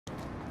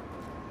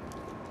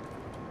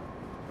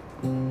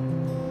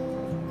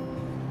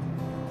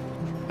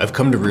I've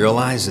come to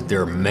realize that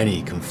there are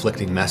many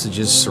conflicting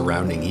messages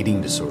surrounding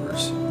eating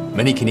disorders.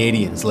 Many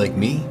Canadians, like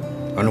me,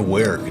 are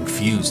unaware or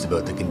confused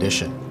about the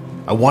condition.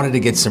 I wanted to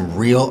get some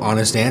real,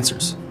 honest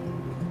answers.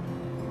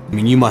 I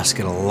mean, you must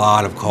get a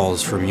lot of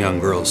calls from young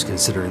girls,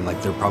 considering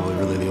like they're probably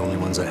really the only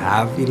ones that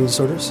have eating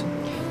disorders.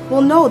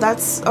 Well, no,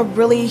 that's a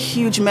really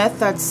huge myth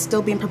that's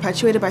still being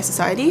perpetuated by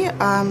society.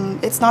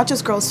 It's not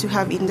just girls who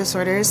have eating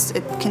disorders,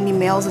 it can be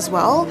males as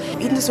well.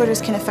 Eating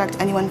disorders can affect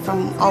anyone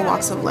from all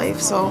walks of life,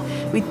 so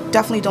we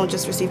definitely don't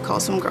just receive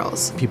calls from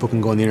girls. People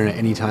can go on the internet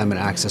anytime and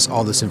access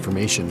all this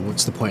information.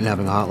 What's the point in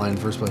having a hotline in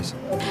the first place?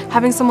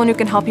 Having someone who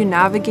can help you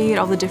navigate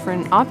all the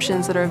different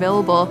options that are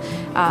available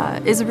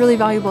is a really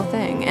valuable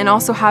thing. And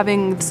also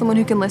having someone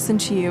who can listen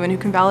to you and who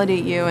can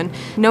validate you, and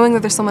knowing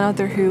that there's someone out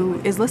there who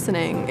is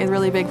listening is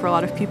really big for a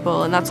lot of people.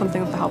 And that's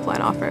something that the helpline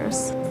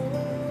offers.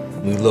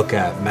 We look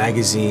at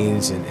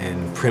magazines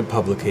and print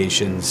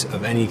publications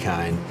of any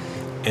kind,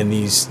 and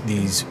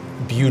these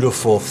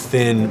beautiful,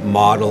 thin,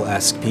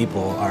 model-esque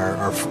people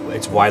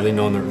it's widely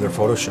known they're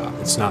Photoshopped.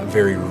 It's not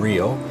very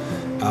real,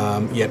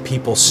 yet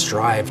people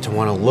strive to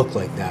want to look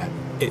like that.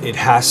 It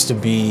has to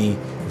be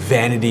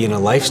vanity and a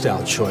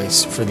lifestyle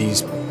choice for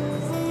these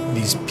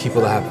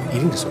people that have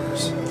eating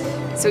disorders.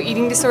 So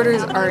eating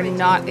disorders are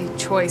not a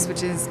choice,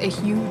 which is a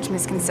huge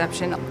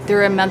misconception.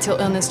 They're a mental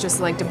illness just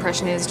like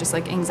depression is, just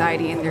like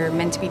anxiety, and they're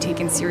meant to be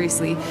taken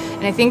seriously.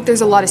 And I think there's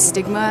a lot of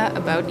stigma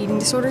about eating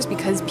disorders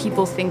because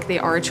people think they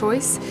are a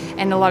choice,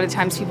 and a lot of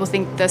times people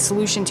think the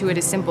solution to it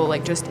is simple,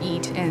 like just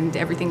eat and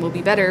everything will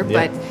be better,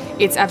 yeah.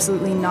 But it's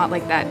absolutely not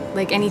like that.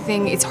 Like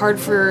anything, it's hard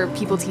for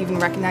people to even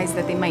recognize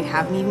that they might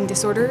have an eating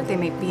disorder. They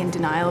might be in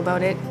denial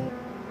about it.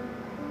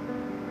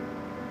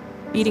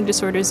 Eating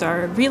disorders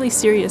are really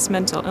serious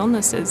mental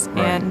illnesses,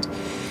 right. And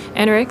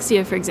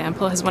anorexia, for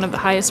example, has one of the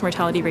highest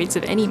mortality rates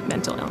of any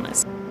mental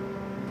illness.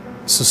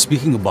 So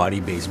speaking of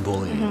body-based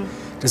bullying,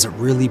 does it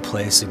really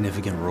play a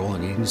significant role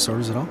in eating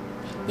disorders at all?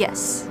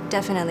 Yes,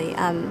 definitely.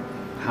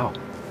 How?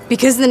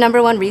 Because the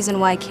number one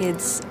reason why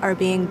kids are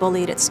being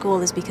bullied at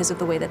school is because of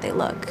the way that they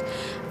look.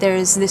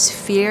 There's this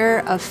fear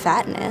of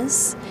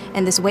fatness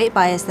and this weight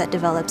bias that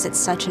develops at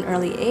such an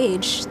early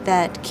age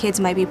that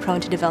kids might be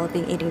prone to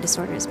developing eating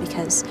disorders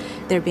because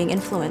they're being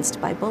influenced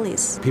by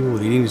bullies. People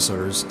with eating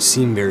disorders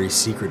seem very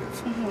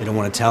secretive. They don't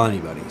want to tell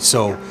anybody.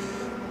 So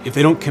if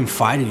they don't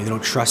confide in you, they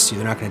don't trust you,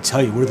 they're not going to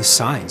tell you. What are the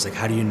signs? Like,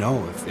 how do you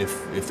know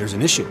if there's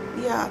an issue?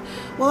 Yeah,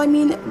 well, I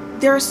mean,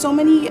 there are so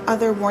many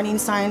other warning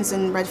signs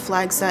and red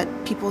flags that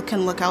people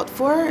can look out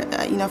for.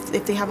 You know,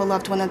 if they have a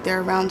loved one that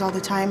they're around all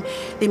the time,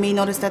 they may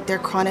notice that they're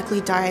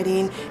chronically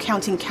dieting,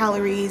 counting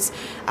calories,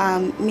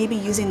 maybe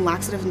using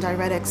laxative and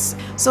diuretics.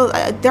 So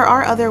there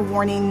are other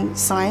warning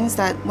signs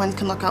that one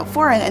can look out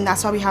for, and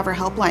that's why we have our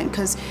helpline,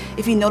 because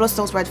if you notice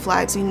those red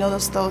flags, you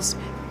notice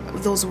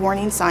those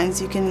warning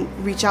signs, you can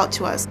reach out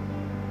to us.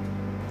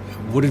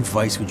 What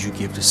advice would you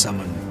give to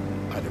someone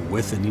either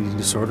with an eating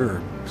disorder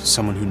or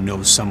someone who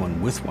knows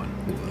someone with one?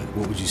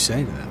 What would you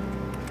say to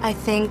them? I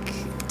think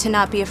to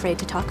not be afraid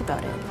to talk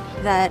about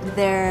it, that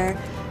there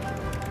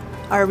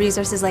are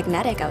resources like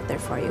NEDIC out there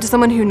for you. To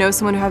someone who knows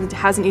someone who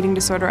has an eating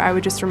disorder, I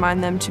would just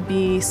remind them to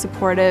be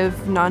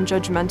supportive,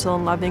 non-judgmental,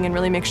 and loving, and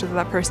really make sure that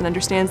that person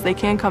understands they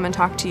can come and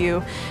talk to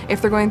you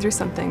if they're going through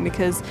something,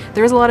 because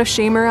there is a lot of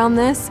shame around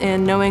this,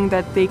 and knowing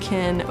that they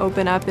can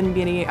open up and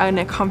be in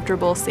a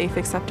comfortable, safe,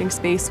 accepting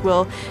space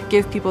will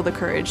give people the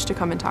courage to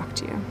come and talk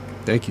to you.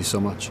 Thank you so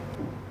much.